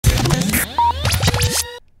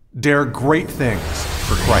Dare great things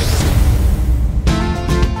for Christ.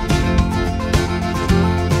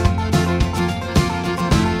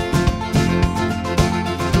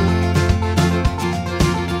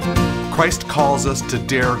 Christ calls us to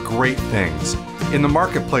dare great things. In the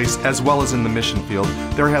marketplace, as well as in the mission field,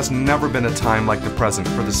 there has never been a time like the present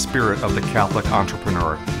for the spirit of the Catholic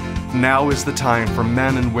entrepreneur. Now is the time for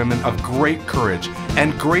men and women of great courage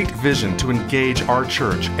and great vision to engage our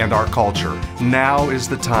church and our culture. Now is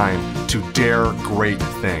the time to dare great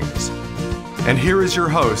things. And here is your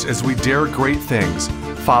host as we dare great things,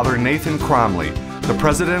 Father Nathan Cromley, the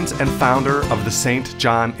president and founder of the St.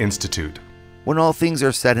 John Institute. When all things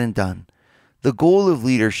are said and done, the goal of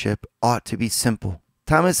leadership ought to be simple.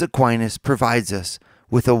 Thomas Aquinas provides us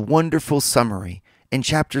with a wonderful summary in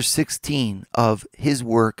chapter 16 of his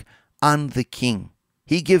work on the King.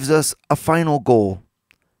 He gives us a final goal,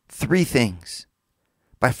 3 things.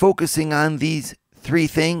 By focusing on these 3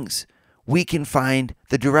 things, we can find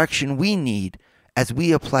the direction we need as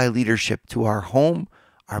we apply leadership to our home,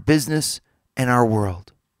 our business, and our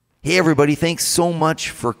world. Hey everybody, thanks so much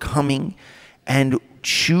for coming and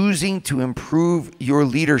choosing to improve your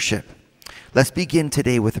leadership. Let's begin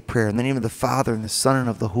today with a prayer in the name of the Father and the Son and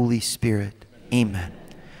of the Holy Spirit. Amen.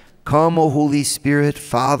 Come, O Holy Spirit,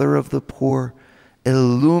 Father of the poor,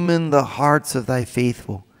 illumine the hearts of thy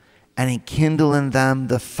faithful, and enkindle in them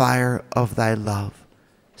the fire of thy love.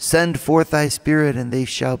 Send forth thy Spirit, and they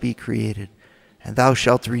shall be created, and thou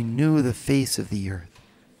shalt renew the face of the earth.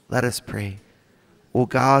 Let us pray. O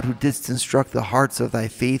God, who didst instruct the hearts of thy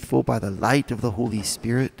faithful by the light of the Holy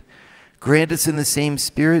Spirit, grant us in the same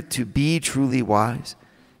Spirit to be truly wise,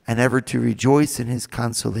 and ever to rejoice in his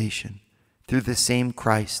consolation. Through the same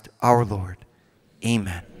Christ our Lord.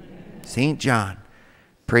 Amen. St. John,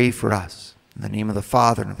 pray for us. In the name of the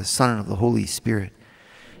Father, and of the Son, and of the Holy Spirit.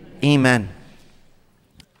 Amen.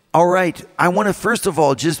 All right, I want to first of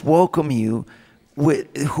all just welcome you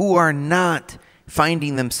who are not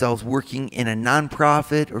finding themselves working in a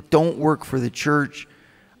nonprofit or don't work for the church.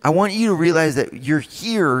 I want you to realize that you're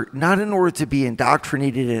here not in order to be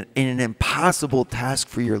indoctrinated in an impossible task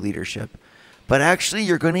for your leadership, but actually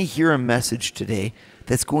you're going to hear a message today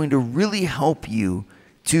that's going to really help you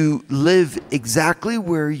to live exactly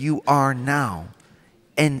where you are now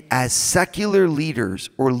and as secular leaders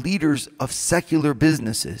or leaders of secular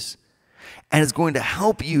businesses. And it's going to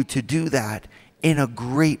help you to do that in a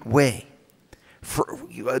great way.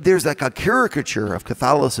 There's like a caricature of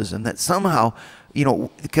Catholicism that somehow,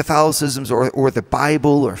 Catholicism or the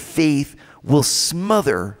Bible or faith will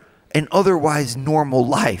smother an otherwise normal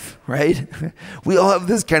life, right? We all have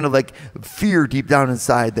this kind of like fear deep down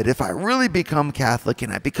inside that if I really become Catholic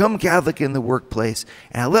and I become Catholic in the workplace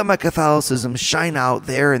and I let my Catholicism shine out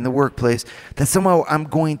there in the workplace, that somehow I'm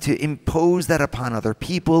going to impose that upon other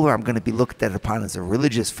people, or I'm going to be looked at upon as a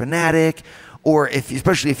religious fanatic, or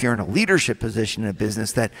especially if you're in a leadership position in a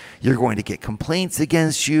business, that you're going to get complaints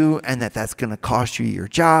against you and that's going to cost you your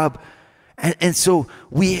job. And so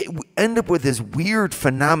we end up with this weird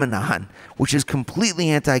phenomenon, which is completely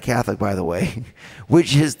anti-Catholic, by the way,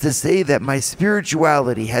 which is to say that my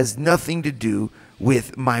spirituality has nothing to do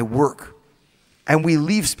with my work. And we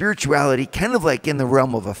leave spirituality kind of like in the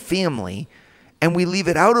realm of a family, and we leave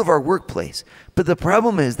it out of our workplace. But the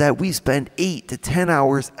problem is that we spend 8 to 10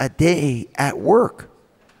 hours a day at work.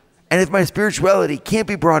 And if my spirituality can't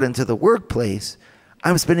be brought into the workplace,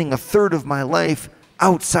 I'm spending a third of my life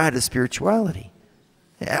outside of spirituality,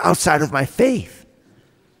 outside of my faith.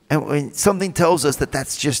 And when something tells us that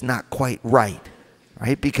that's just not quite right?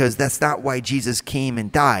 Because that's not why Jesus came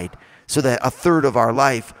and died, so that a third of our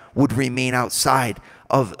life would remain outside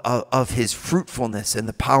of his fruitfulness and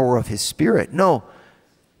the power of his Spirit. No.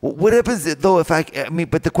 What happens though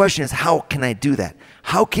but the question is, how can I do that?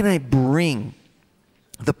 How can I bring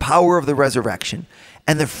the power of the resurrection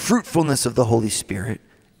and the fruitfulness of the Holy Spirit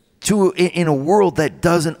in a world that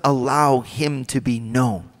doesn't allow him to be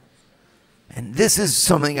known? And this is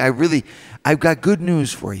something I've got good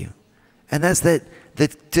news for you. And that's that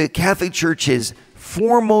the Catholic Church's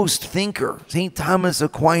foremost thinker, St. Thomas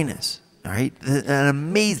Aquinas, all right,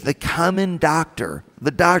 the common doctor,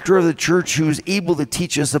 the doctor of the church who's able to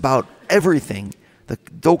teach us about everything, the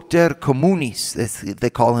Doctor Communis, they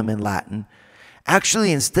call him in Latin,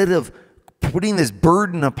 actually, instead of putting this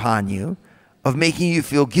burden upon you of making you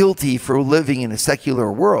feel guilty for living in a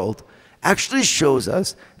secular world, actually shows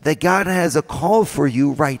us that God has a call for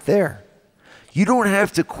you right there. You don't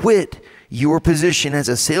have to quit your position as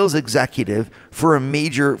a sales executive for a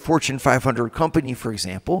major Fortune 500 company, for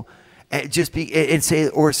example, and say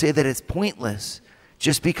that it's pointless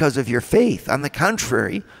just because of your faith. On the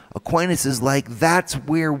contrary, Aquinas is like, that's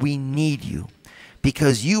where we need you,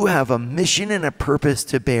 because you have a mission and a purpose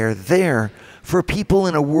to bear there for people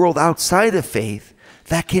in a world outside of faith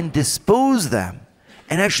that can dispose them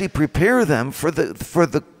and actually prepare them for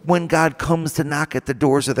the when God comes to knock at the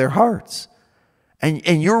doors of their hearts.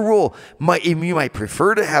 And your role, you might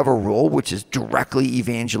prefer to have a role which is directly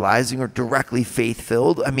evangelizing or directly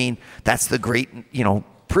faith-filled. I mean, that's the great,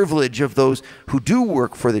 privilege of those who do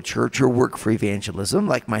work for the church or work for evangelism,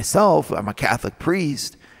 like myself. I'm a Catholic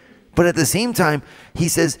priest. But at the same time, he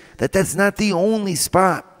says that that's not the only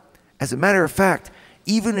spot. As a matter of fact,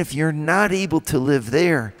 even if you're not able to live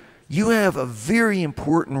there, you have a very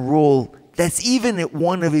important role that's even at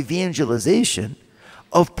one of evangelization,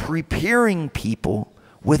 of preparing people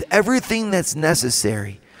with everything that's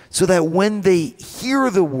necessary so that when they hear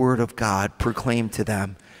the word of God proclaimed to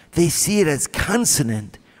them, they see it as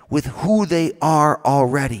consonant with who they are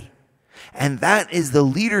already. And that is the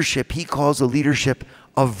leadership he calls a leadership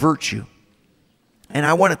of virtue. And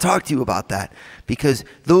I want to talk to you about that, because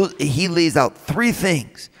he lays out 3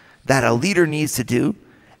 things that a leader needs to do,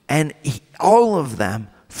 and all of them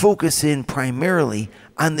focus in primarily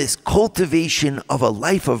on this cultivation of a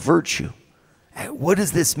life of virtue. What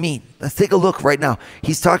does this mean? Let's take a look right now.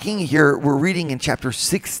 He's talking here, we're reading in chapter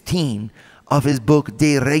 16 of his book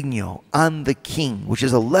De Regno, on the king, which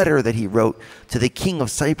is a letter that he wrote to the king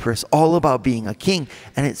of Cyprus, all about being a king.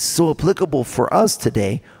 And it's so applicable for us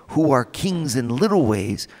today, who are kings in little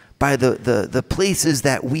ways, by the places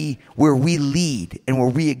where we lead and where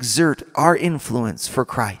we exert our influence for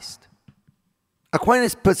Christ.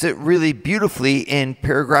 Aquinas puts it really beautifully in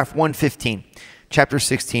paragraph 115, chapter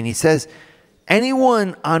 16. He says,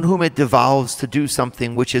 anyone on whom it devolves to do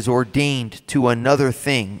something which is ordained to another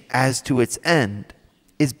thing as to its end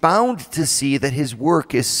is bound to see that his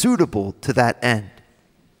work is suitable to that end.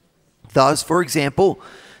 Thus, for example,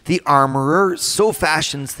 the armorer so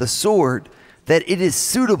fashions the sword that it is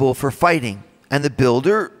suitable for fighting, and the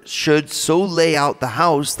builder should so lay out the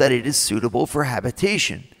house that it is suitable for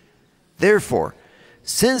habitation. Therefore,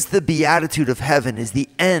 since the beatitude of heaven is the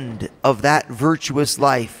end of that virtuous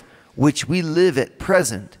life which we live at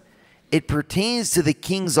present, it pertains to the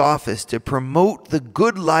king's office to promote the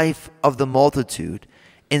good life of the multitude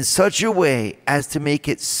in such a way as to make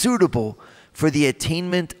it suitable for the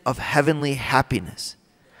attainment of heavenly happiness.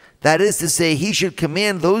 That is to say, he should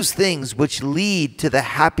command those things which lead to the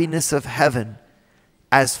happiness of heaven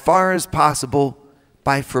as far as possible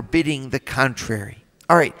by forbidding the contrary.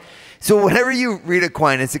 All right. So whenever you read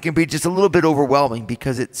Aquinas, it can be just a little bit overwhelming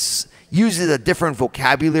because it uses a different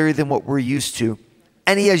vocabulary than what we're used to.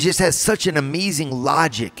 And he just has such an amazing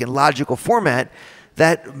logic and logical format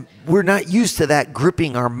that we're not used to that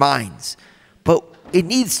gripping our minds. But it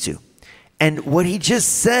needs to. And what he just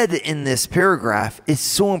said in this paragraph is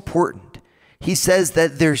so important. He says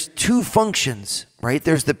that there's 2 functions, right?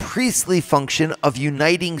 There's the priestly function of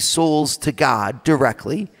uniting souls to God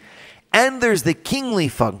directly, and there's the kingly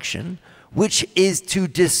function, which is to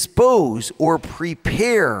dispose or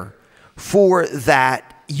prepare for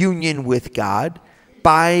that union with God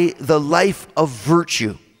by the life of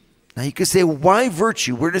virtue. Now you could say, why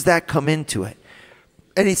virtue? Where does that come into it?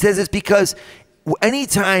 And he says it's because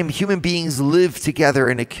anytime human beings live together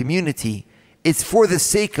in a community, it's for the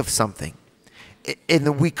sake of something.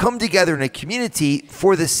 And we come together in a community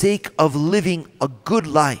for the sake of living a good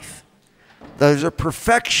life. There's a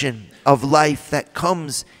perfection of life that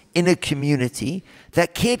comes in a community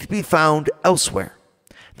that can't be found elsewhere.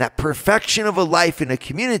 That perfection of a life in a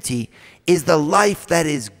community is the life that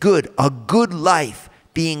is good, a good life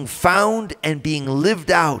being found and being lived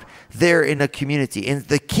out there in a community. And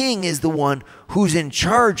the king is the one who's in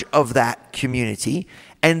charge of that community,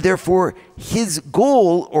 and therefore his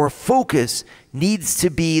goal or focus needs to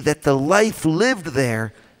be that the life lived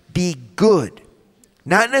there be good.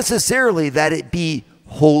 Not necessarily that it be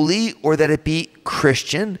holy or that it be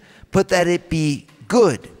Christian, but that it be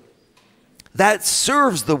good. That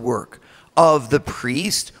serves the work of the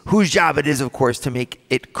priest, whose job it is, of course, to make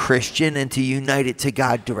it Christian and to unite it to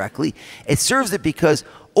God directly. It serves it because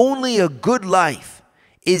only a good life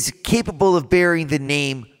is capable of bearing the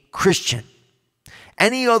name Christian.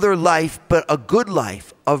 Any other life but a good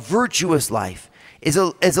life, a virtuous life, is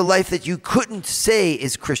a life that you couldn't say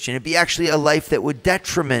is Christian. It'd be actually a life that would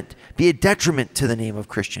be a detriment to the name of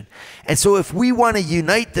Christian. And so if we want to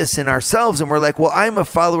unite this in ourselves and we're like, well, I'm a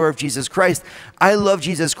follower of Jesus Christ. I love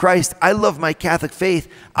Jesus Christ. I love my Catholic faith.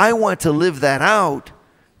 I want to live that out,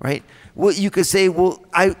 right? Well, you could say, well,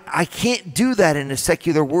 I can't do that in a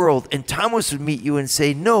secular world. And Thomas would meet you and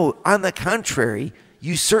say, no, on the contrary,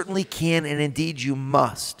 you certainly can, and indeed you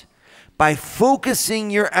must. By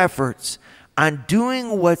focusing your efforts on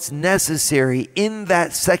doing what's necessary in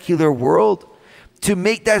that secular world to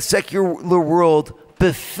make that secular world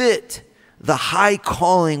befit the high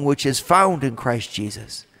calling which is found in Christ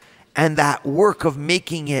Jesus, and that work of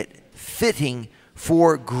making it fitting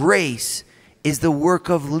for grace is the work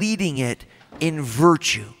of leading it in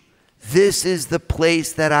virtue. This is the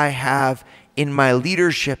place that I have in my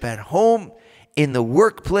leadership at home, in the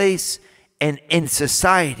workplace, and in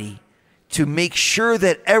society, to make sure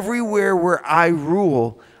that everywhere where I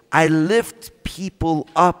rule, I lift people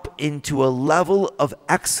up into a level of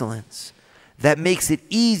excellence that makes it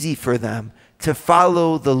easy for them to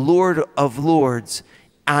follow the Lord of Lords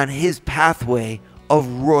on his pathway of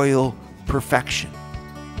royal perfection.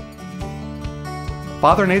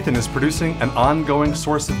 Father Nathan is producing an ongoing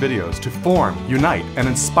source of videos to form, unite, and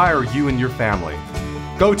inspire you and your family.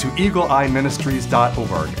 Go to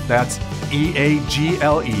eagleeyeministries.org. That's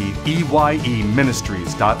EAGLEEYE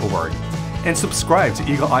ministries.org. And subscribe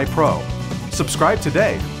to Eagle Eye Pro. Subscribe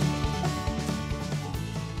today.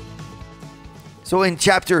 So in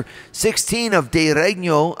chapter 16 of De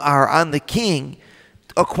Regno, or on the king,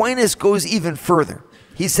 Aquinas goes even further.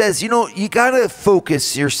 He says, you got to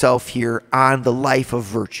focus yourself here on the life of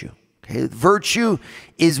virtue. Okay? Virtue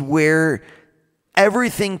is where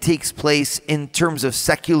everything takes place in terms of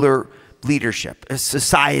secular leadership,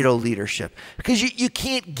 societal leadership. Because you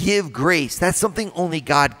can't give grace. That's something only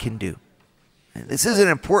God can do. And this is an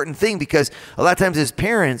important thing, because a lot of times as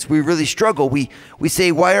parents, we really struggle. We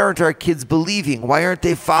say, why aren't our kids believing? Why aren't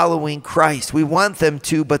they following Christ? We want them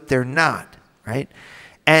to, but they're not, right?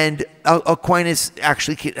 And Aquinas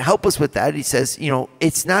actually can help us with that. He says,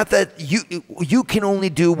 it's not that you can only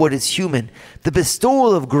do what is human. The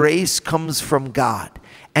bestowal of grace comes from God.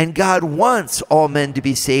 And God wants all men to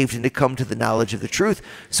be saved and to come to the knowledge of the truth.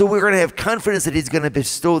 So we're going to have confidence that he's going to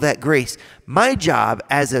bestow that grace. My job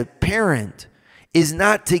as a parent is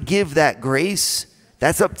not to give that grace.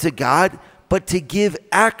 That's up to God. But to give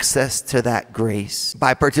access to that grace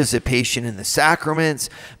by participation in the sacraments,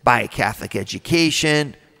 by Catholic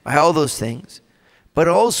education, by all those things, but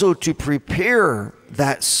also to prepare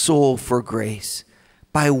that soul for grace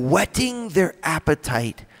by whetting their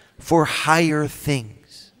appetite for higher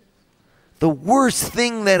things. The worst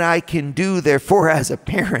thing that I can do, therefore, as a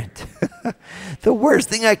parent, the worst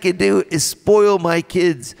thing I can do is spoil my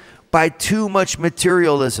kids by too much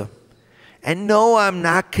materialism. And no, I'm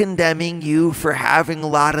not condemning you for having a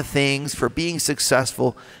lot of things, for being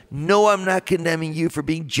successful. No, I'm not condemning you for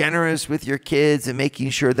being generous with your kids and making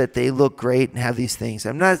sure that they look great and have these things.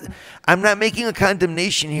 I'm not making a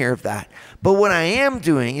condemnation here of that. But what I am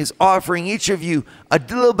doing is offering each of you a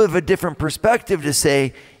little bit of a different perspective to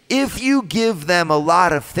say, if you give them a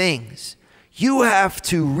lot of things, you have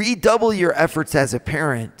to redouble your efforts as a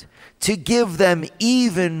parent to give them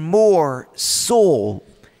even more soul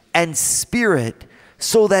and spirit,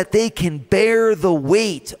 so that they can bear the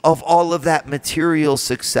weight of all of that material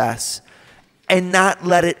success and not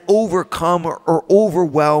let it overcome or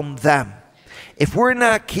overwhelm them. If we're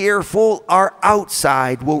not careful, our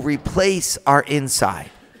outside will replace our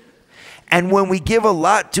inside. And when we give a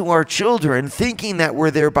lot to our children, thinking that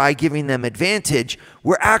we're thereby giving them advantage,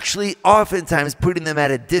 we're actually oftentimes putting them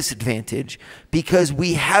at a disadvantage, because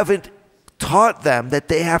we haven't taught them that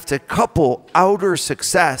they have to couple outer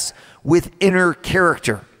success with inner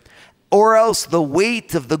character, or else the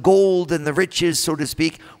weight of the gold and the riches, so to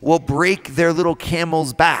speak, will break their little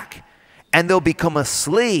camel's back, and they'll become a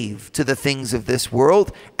slave to the things of this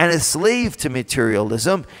world and a slave to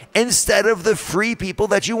materialism instead of the free people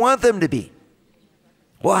that you want them to be.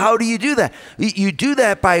 Well, how do you do that? You do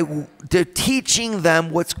that by teaching them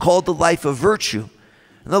what's called the life of virtue.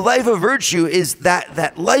 And the life of virtue is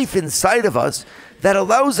that life inside of us that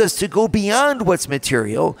allows us to go beyond what's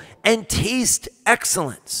material and taste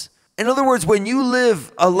excellence. In other words, when you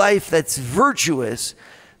live a life that's virtuous,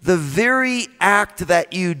 the very act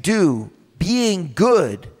that you do, being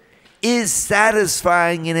good, is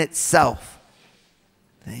satisfying in itself.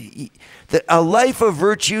 A life of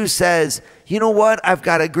virtue says, you know what? I've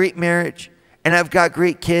got a great marriage and I've got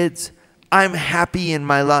great kids. I'm happy in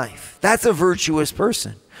my life. That's a virtuous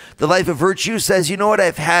person. The life of virtue says, you know what?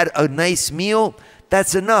 I've had a nice meal.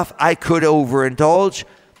 That's enough. I could overindulge,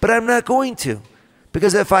 but I'm not going to.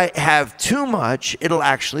 Because if I have too much, it'll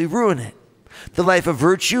actually ruin it. The life of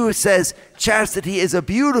virtue says chastity is a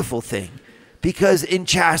beautiful thing. Because in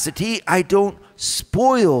chastity, I don't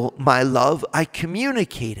spoil my love. I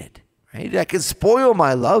communicate it. Right? I can spoil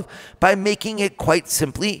my love by making it quite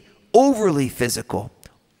simply overly physical.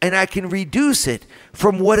 And I can reduce it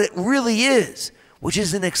from what it really is, which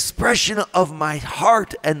is an expression of my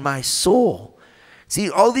heart and my soul. See,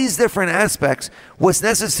 all these different aspects, what's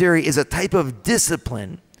necessary is a type of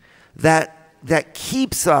discipline that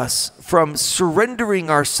keeps us from surrendering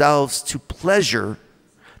ourselves to pleasure,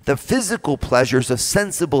 the physical pleasures of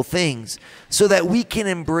sensible things, so that we can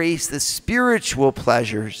embrace the spiritual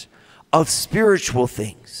pleasures of spiritual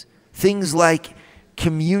things. Things like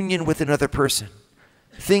communion with another person.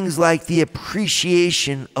 Things like the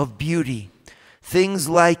appreciation of beauty. Things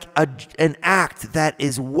like an act that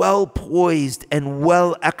is well poised and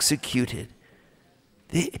well executed.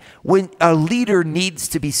 When a leader needs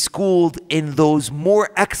to be schooled in those more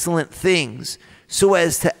excellent things so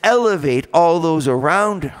as to elevate all those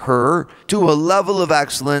around her to a level of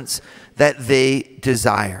excellence that they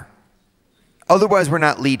desire. Otherwise, we're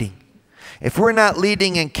not leading. If we're not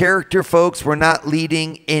leading in character, folks, we're not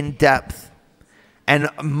leading in depth. And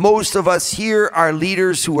most of us here are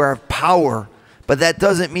leaders who have power, but that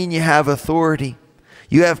doesn't mean you have authority.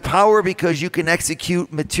 You have power because you can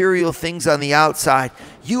execute material things on the outside.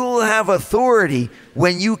 You will have authority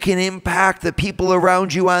when you can impact the people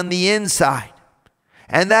around you on the inside.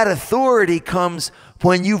 And that authority comes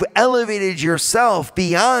when you've elevated yourself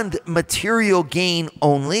beyond material gain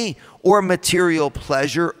only or material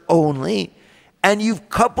pleasure only, and you've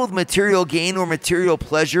coupled material gain or material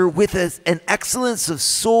pleasure with an excellence of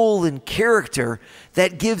soul and character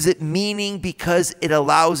that gives it meaning because it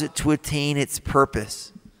allows it to attain its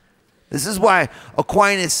purpose. This is why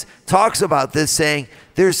Aquinas talks about this, saying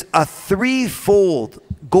there's a threefold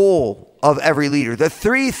goal of every leader. The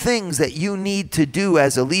three things that you need to do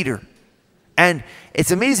as a leader. And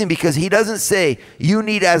it's amazing because he doesn't say you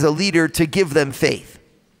need as a leader to give them faith.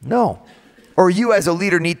 No. Or you as a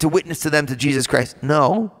leader need to witness to them to Jesus Christ.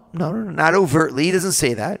 No, not overtly. He doesn't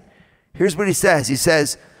say that. Here's what he says. He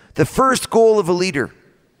says, the first goal of a leader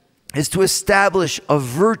is to establish a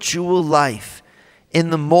virtual life in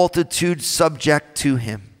the multitude subject to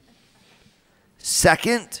him.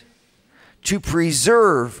 Second, to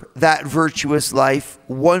preserve that virtuous life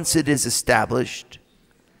once it is established.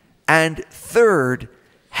 And third,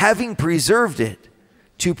 having preserved it,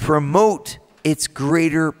 to promote its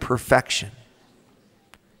greater perfection.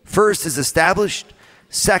 First is established.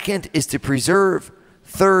 Second is to preserve.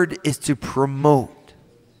 Third is to promote.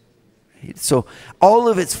 So all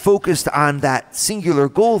of it's focused on that singular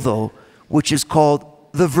goal, though, which is called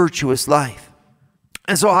the virtuous life.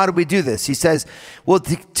 And so how do we do this? He says, well,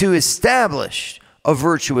 to establish a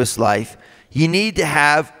virtuous life, you need to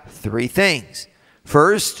have three things.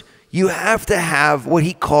 First, you have to have what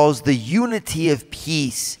he calls the unity of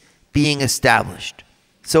peace being established.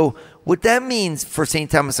 So what that means for St.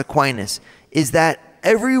 Thomas Aquinas is that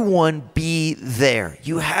everyone be there.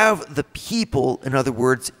 You have the people, in other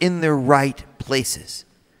words, in their right places.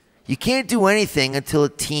 You can't do anything until a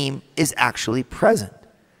team is actually present.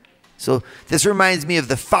 So this reminds me of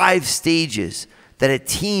the 5 stages that a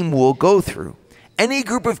team will go through. Any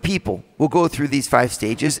group of people will go through these 5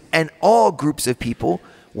 stages, and all groups of people,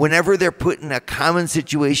 whenever they're put in a common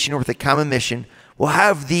situation or with a common mission, will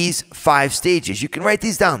have these 5 stages. You can write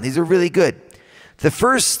these down. These are really good. The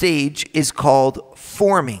first stage is called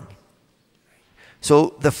forming.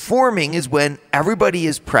 So the forming is when everybody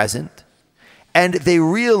is present and they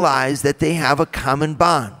realize that they have a common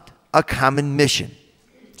bond, a common mission.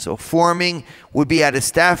 So forming would be at a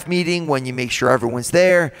staff meeting when you make sure everyone's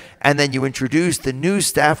there, and then you introduce the new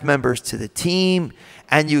staff members to the team,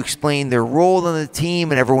 and you explain their role on the team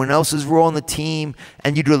and everyone else's role on the team,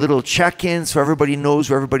 and you do a little check-in so everybody knows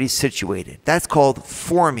where everybody's situated. That's called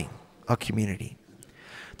forming a community.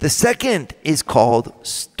 The second is called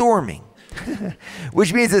storming,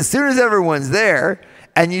 which means as soon as everyone's there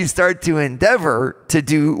and you start to endeavor to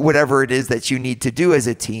do whatever it is that you need to do as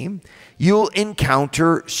a team, you'll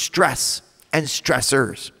encounter stress and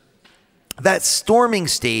stressors. That storming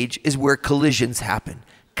stage is where collisions happen.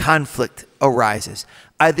 Conflict arises.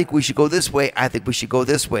 I think we should go this way. I think we should go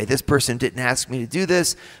this way. This person didn't ask me to do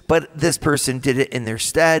this, but this person did it in their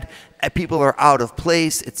stead. People are out of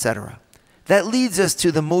place, etc. That leads us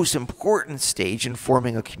to the most important stage in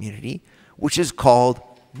forming a community, which is called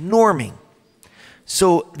norming.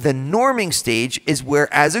 So the norming stage is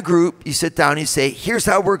where, as a group, you sit down and you say, here's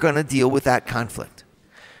how we're going to deal with that conflict.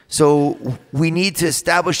 So we need to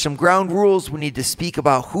establish some ground rules. We need to speak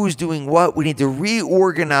about who's doing what. We need to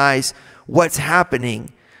reorganize what's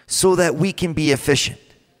happening so that we can be efficient.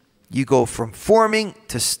 You go from forming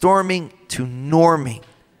to storming to norming.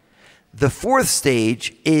 The fourth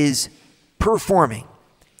stage is performing.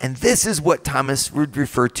 And this is what Thomas would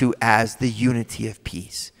refer to as the unity of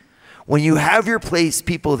peace. When you have your place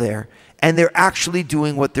people there and they're actually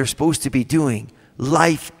doing what they're supposed to be doing,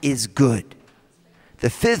 life is good. The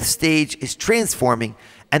fifth stage is transforming,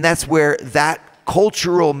 and that's where that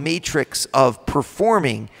cultural matrix of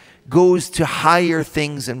performing goes to higher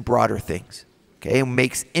things and broader things, okay, and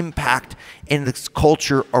makes impact in the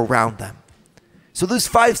culture around them. So those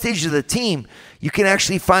 5 stages of the team, you can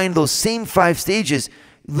actually find those same 5 stages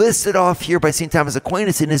listed off here by St. Thomas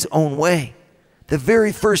Aquinas in his own way. The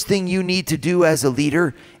very first thing you need to do as a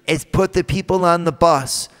leader is put the people on the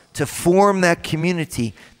bus to form that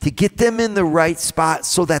community, to get them in the right spot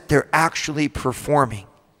so that they're actually performing.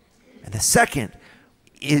 And the second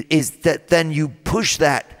is that then you push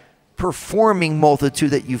that performing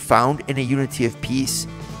multitude that you found in a unity of peace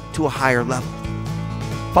to a higher level.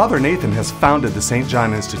 Father Nathan has founded the St.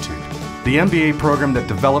 John Institute, the MBA program that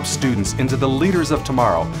develops students into the leaders of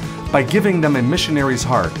tomorrow by giving them a missionary's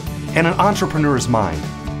heart and an entrepreneur's mind.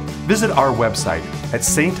 Visit our website at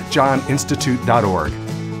stjohninstitute.org.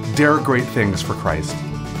 Dare great things for Christ.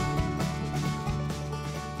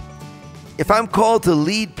 If I'm called to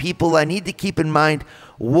lead people, I need to keep in mind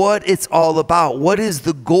what it's all about. What is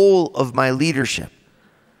the goal of my leadership?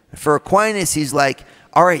 For Aquinas, he's like,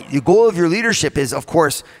 all right, the goal of your leadership is, of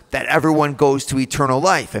course, that everyone goes to eternal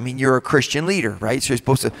life. I mean, you're a Christian leader, right? So you're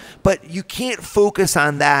supposed to, but you can't focus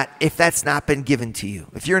on that if that's not been given to you.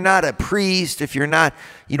 If you're not a priest, if you're not,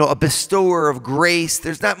 a bestower of grace,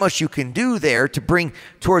 there's not much you can do there to bring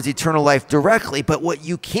towards eternal life directly. But what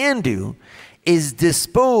you can do is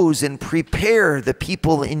dispose and prepare the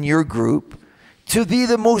people in your group to be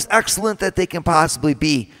the most excellent that they can possibly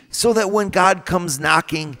be, so that when God comes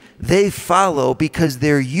knocking, they follow because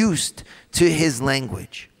they're used to his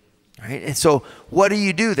language. Right? And so what do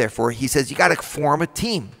you do, therefore? He says you got to form a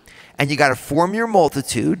team, and you got to form your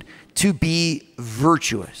multitude to be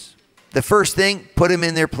virtuous. The first thing, put them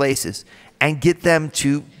in their places and get them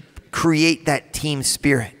to create that team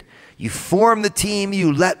spirit. You form the team,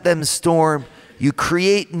 you let them storm, you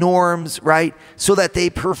create norms, right, so that they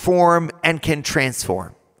perform and can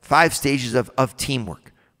transform. 5 stages of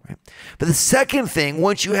teamwork. Right? But the second thing,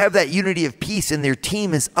 once you have that unity of peace and their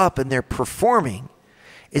team is up and they're performing,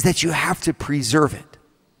 is that you have to preserve it.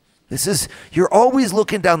 You're always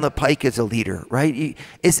looking down the pike as a leader, right?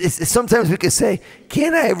 Sometimes we could say,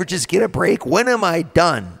 can't I ever just get a break? When am I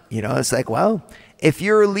done? It's like, well, if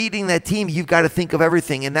you're leading that team, you've got to think of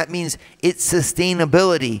everything. And that means its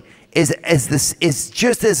sustainability is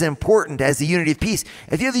just as important as the unity of peace.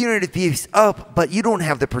 If you have the unity of peace up, but you don't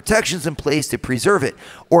have the protections in place to preserve it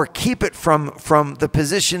or keep it from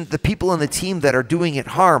the people on the team that are doing it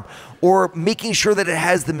harm, or making sure that it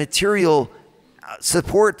has the material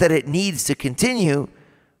support that it needs to continue,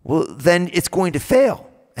 well, then it's going to fail.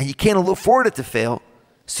 And you can't afford it to fail.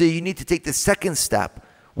 So you need to take the second step,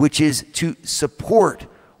 which is to support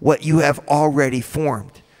what you have already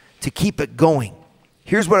formed, to keep it going.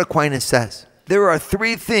 Here's what Aquinas says. There are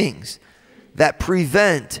 3 things that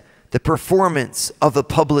prevent the performance of the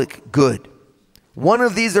public good. One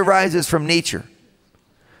of these arises from nature.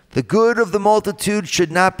 The good of the multitude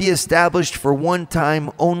should not be established for one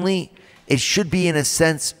time only. It should be, in a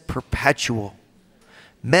sense, perpetual.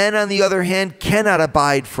 Men, on the other hand, cannot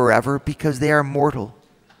abide forever because they are mortal.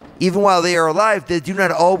 Even while they are alive, they do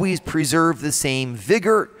not always preserve the same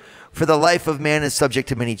vigor. For the life of man is subject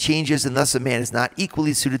to many changes, and thus a man is not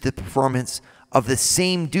equally suited to the performance of the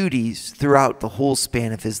same duties throughout the whole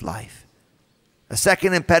span of his life. A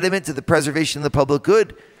second impediment to the preservation of the public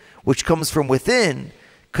good, which comes from within,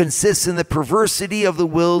 consists in the perversity of the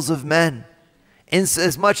wills of men,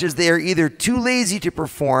 inasmuch as they are either too lazy to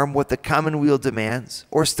perform what the commonweal demands,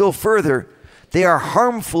 or still further, they are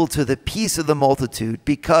harmful to the peace of the multitude,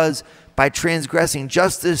 because by transgressing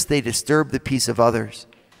justice they disturb the peace of others.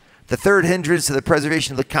 The third hindrance to the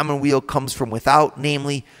preservation of the commonweal comes from without,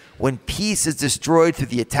 namely, when peace is destroyed through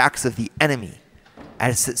the attacks of the enemy.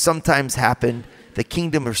 As it sometimes happened, the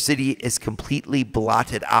kingdom or city is completely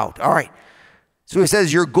blotted out. All right. So he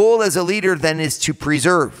says your goal as a leader then is to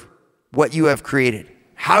preserve what you have created.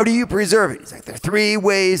 How do you preserve it? He's like, there are 3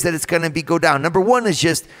 ways that it's going to go down. Number 1 is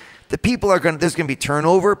just there's going to be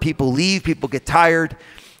turnover. People leave. People get tired.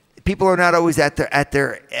 People are not always at the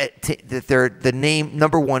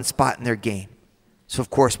number 1 spot in their game. So,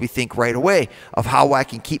 of course, we think right away of how I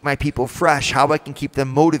can keep my people fresh, how I can keep them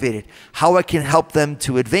motivated, how I can help them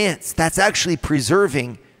to advance. That's actually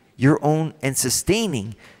preserving your own and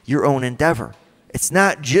sustaining your own endeavor. It's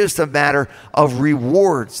not just a matter of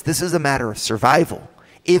rewards. This is a matter of survival.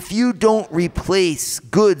 If you don't replace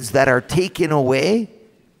goods that are taken away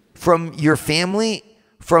from your family,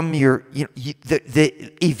 from your,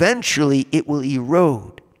 eventually it will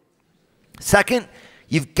erode. Second,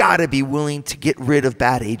 you've got to be willing to get rid of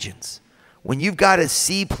bad agents. When you've got a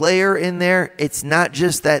C player in there, it's not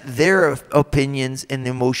just that their opinions and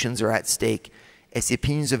emotions are at stake. It's the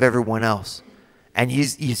opinions of everyone else. And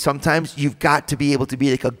sometimes you've got to be able to be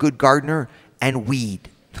like a good gardener and weed.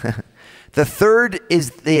 The third is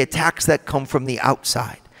the attacks that come from the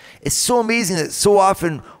outside. It's so amazing that so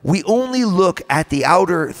often we only look at the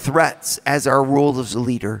outer threats as our role as a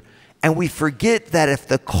leader, and we forget that if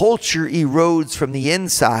the culture erodes from the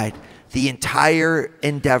inside, the entire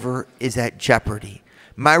endeavor is at jeopardy.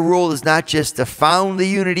 My role is not just to found the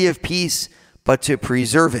unity of peace, but to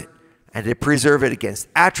preserve it, and to preserve it against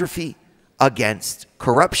atrophy, against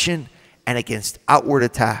corruption, and against outward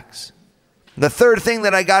attacks. The third thing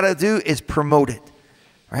that I got to do is promote it,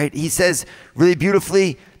 right? He says really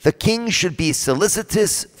beautifully, the king should be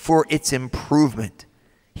solicitous for its improvement.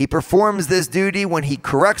 He performs this duty when he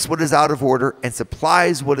corrects what is out of order and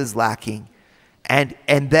supplies what is lacking. And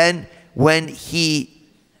then when he,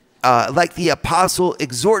 like the apostle,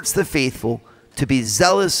 exhorts the faithful to be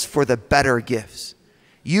zealous for the better gifts.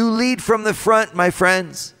 You lead from the front, my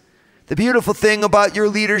friends. The beautiful thing about your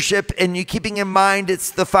leadership, and you keeping in mind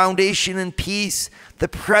it's the foundation in peace, the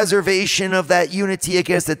preservation of that unity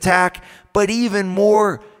against attack, but even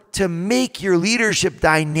more to make your leadership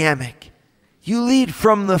dynamic. You lead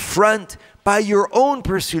from the front by your own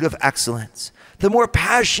pursuit of excellence. The more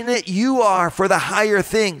passionate you are for the higher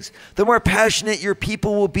things, the more passionate your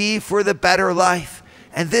people will be for the better life.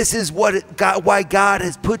 And this is why God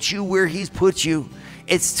has put you where he's put you.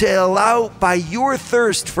 It's to allow, by your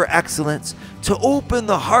thirst for excellence, to open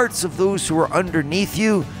the hearts of those who are underneath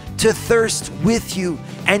you, to thirst with you,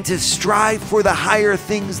 and to strive for the higher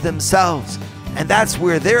things themselves. And that's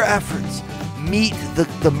where their efforts meet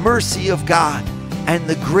the mercy of God, and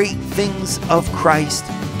the great things of Christ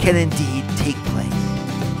can indeed take place.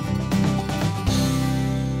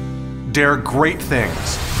 Dare great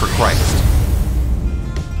things for Christ.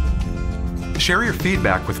 Share your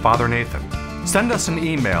feedback with Father Nathan. Send us an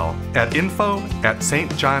email at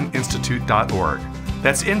info@stjohninstitute.org.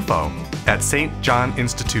 That's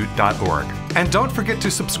info@stjohninstitute.org. And don't forget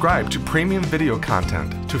to subscribe to premium video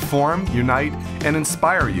content to form, unite, and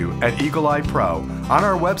inspire you at Eagle Eye Pro on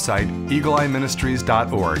our website,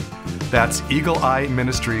 eagleeyeministries.org. That's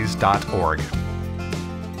eagleeyeministries.org.